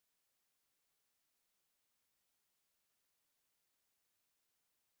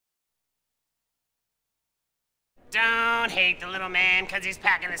Don't hate the little man because he's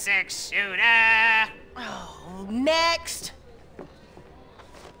packing the six-shooter. Oh, next.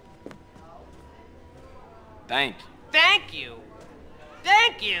 Thank you. Thank you.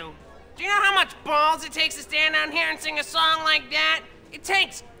 Thank you. Do you know how much balls it takes to stand down here and sing a song like that? It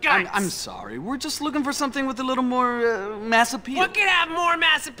takes guts. I'm sorry. We're just looking for something with a little more mass appeal. What could have more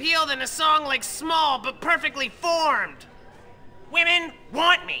mass appeal than a song like Small but Perfectly Formed? Women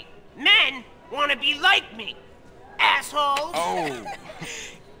want me. Men want to be like me. Assholes. Oh.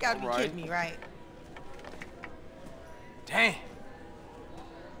 Gotta be kidding me, right? Damn.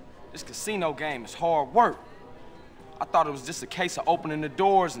 This casino game is hard work. I thought it was just a case of opening the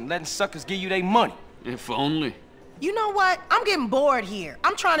doors and letting suckers give you their money. If only. You know what? I'm getting bored here.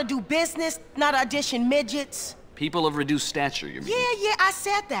 I'm trying to do business, not audition midgets. People of reduced stature, you mean? Yeah, I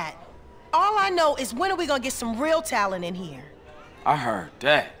said that. All I know is when are we gonna get some real talent in here? I heard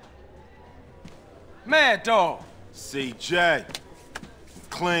that. Mad Dog. CJ.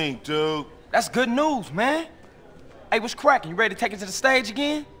 Clean, dude. That's good news, man. Hey, what's cracking? You ready to take it to the stage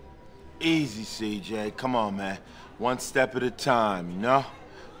again? Easy, CJ. Come on, man. One step at a time, you know?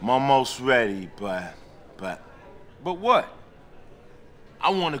 I'm almost ready, but... But what?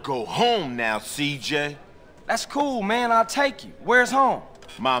 I want to go home now, CJ. That's cool, man. I'll take you. Where's home?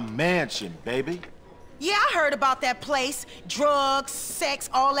 My mansion, baby. Yeah, I heard about that place. Drugs, sex,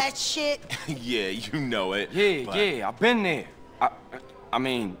 all that shit. Yeah, you know it. Yeah, I've been there. I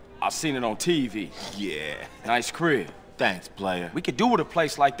mean, I've seen it on TV. Yeah. Nice crib. Thanks, player. We could do with a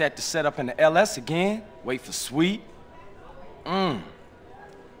place like that to set up in the LS again. Wait for Sweet.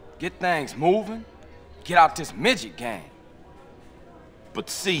 Get things moving. Get out this midget game. But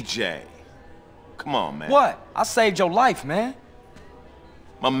CJ, come on, man. What? I saved your life, man.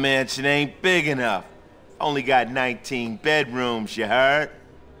 My mansion ain't big enough. Only got 19 bedrooms, you heard?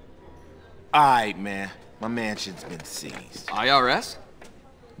 All right, man. My mansion's been seized. IRS?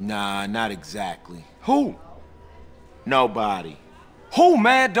 Nah, not exactly. Who? Nobody. Who,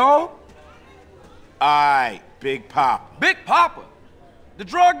 Mad Dog? All right, Big Papa. Big Papa? The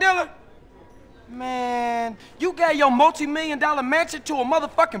drug dealer? Man, you gave your multi-million-dollar mansion to a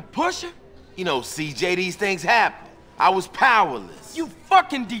motherfucking pusher? You know, CJ, these things happen. I was powerless. You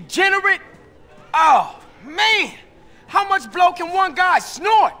fucking degenerate? Oh, man! How much blow can one guy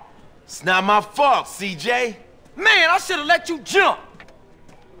snort? It's not my fault, CJ. Man, I should've let you jump.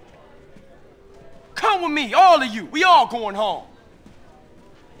 Come with me, all of you. We all going home.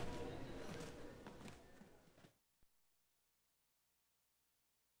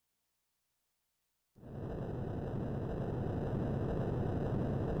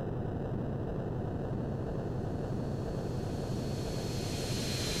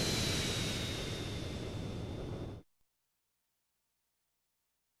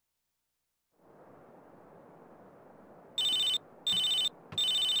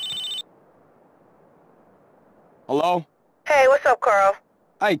 Hello? Hey, what's up, Carl?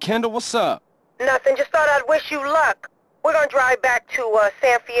 Hey, Kendall, what's up? Nothing, just thought I'd wish you luck. We're gonna drive back to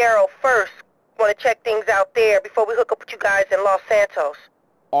San Fierro first. Wanna check things out there before we hook up with you guys in Los Santos.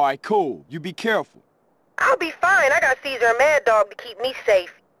 All right, cool. You be careful. I'll be fine. I got Caesar and Mad Dog to keep me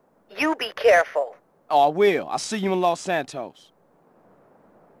safe. You be careful. Oh, I will. I'll see you in Los Santos.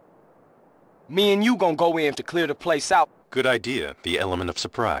 Me and you gonna go in to clear the place out. Good idea, the element of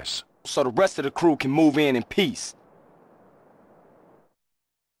surprise. So the rest of the crew can move in peace.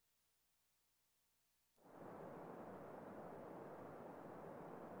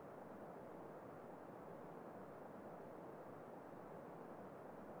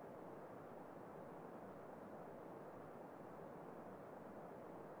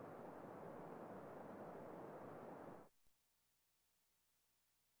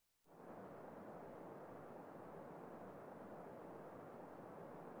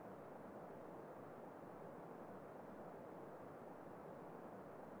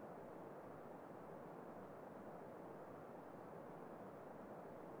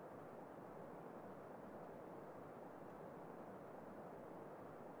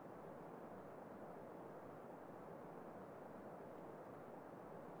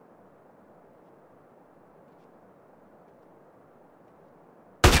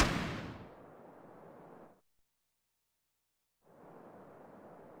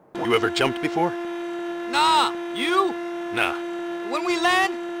 You ever jumped before? Nah, you? Nah. When we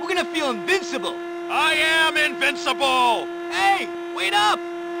land, we're gonna feel invincible. I am invincible! Hey, wait up!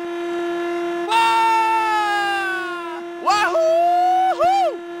 Wah!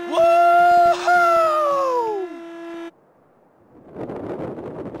 Wahoo! Woohoo!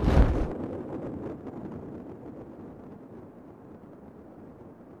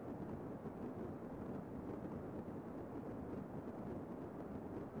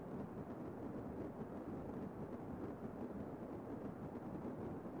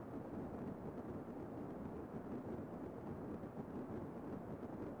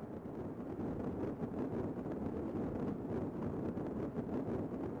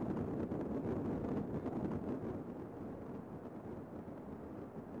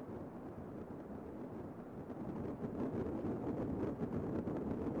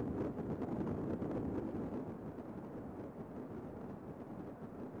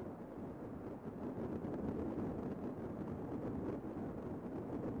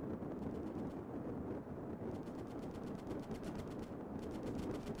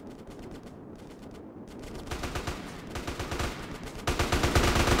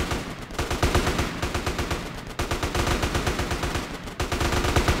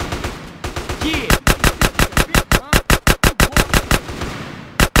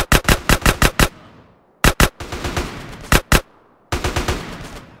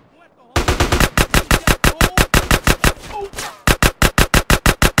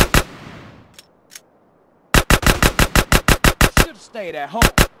 stayed at home.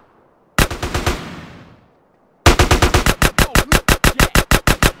 Oh, look, Jack.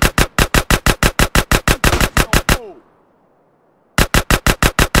 Oh.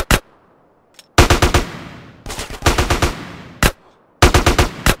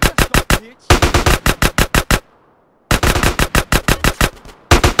 Let's go, bitch.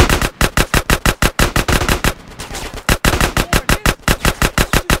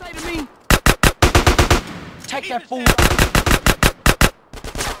 Take that fool.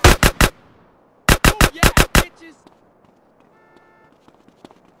 Oh yeah, bitches.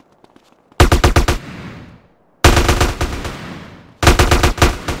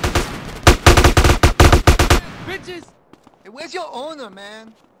 Bitches. Hey, where's your owner,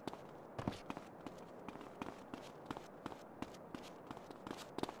 man?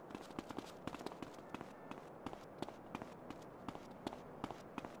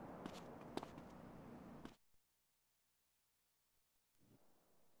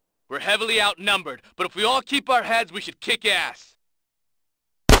 We're heavily outnumbered, but if we all keep our heads, we should kick ass.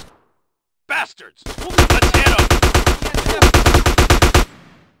 Bastards! Let's hit them!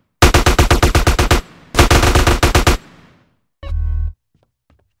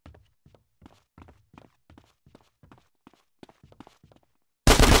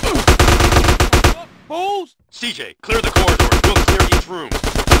 Fools! CJ, clear the corridor. We'll clear each room.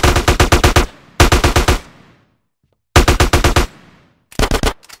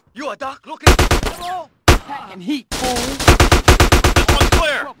 You a doc looking? Packing heat, fool! This one's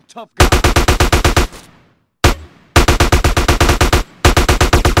clear! Trouble, tough guy.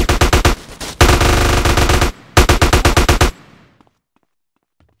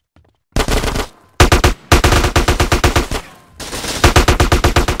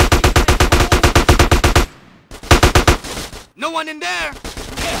 No one in there!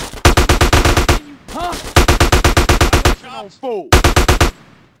 Huh? No fool!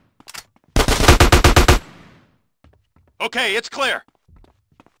 Okay, it's clear.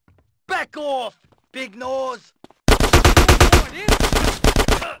 Back off, big nose!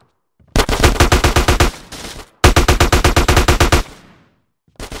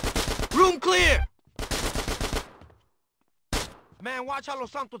 Room clear! Man, watch how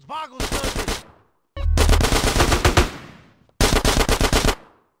Los Santos Vagos does it!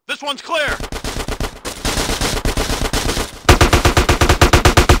 This one's clear.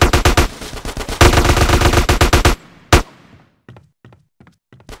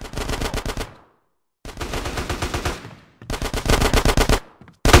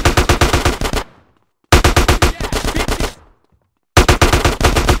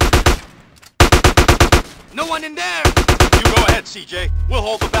 No one in there! You go ahead, CJ. We'll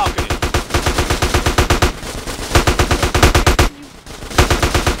hold the balcony.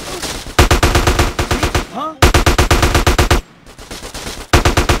 Huh?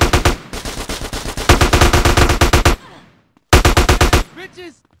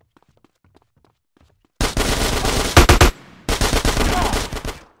 Bitches!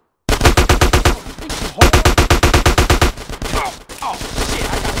 Oh, shit,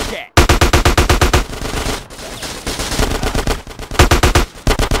 I got a cat.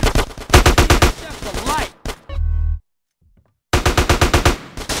 That's the light.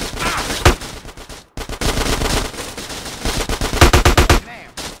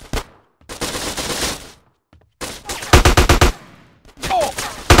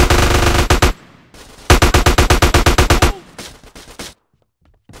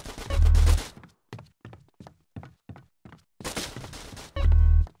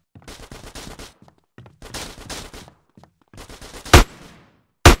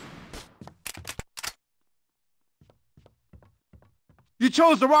 You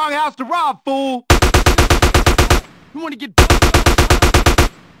chose the wrong house to rob, fool! You wanna get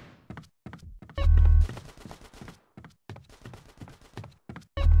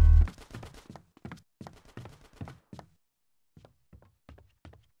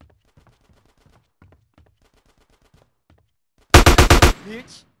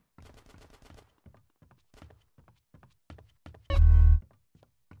bitch?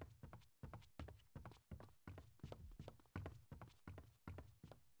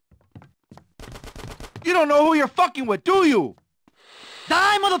 You don't know who you're fucking with, do you?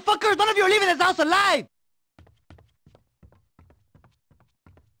 Die, motherfuckers! None of you are leaving this house alive!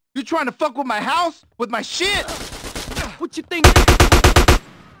 You trying to fuck with my house? With my shit? What you think?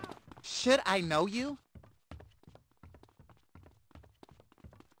 Should I know you?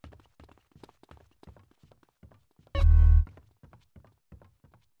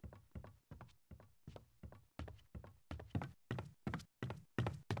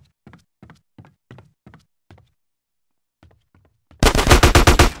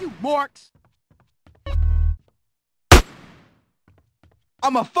 You marks!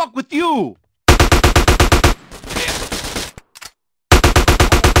 I'ma fuck with you!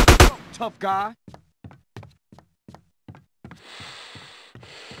 Tough guy.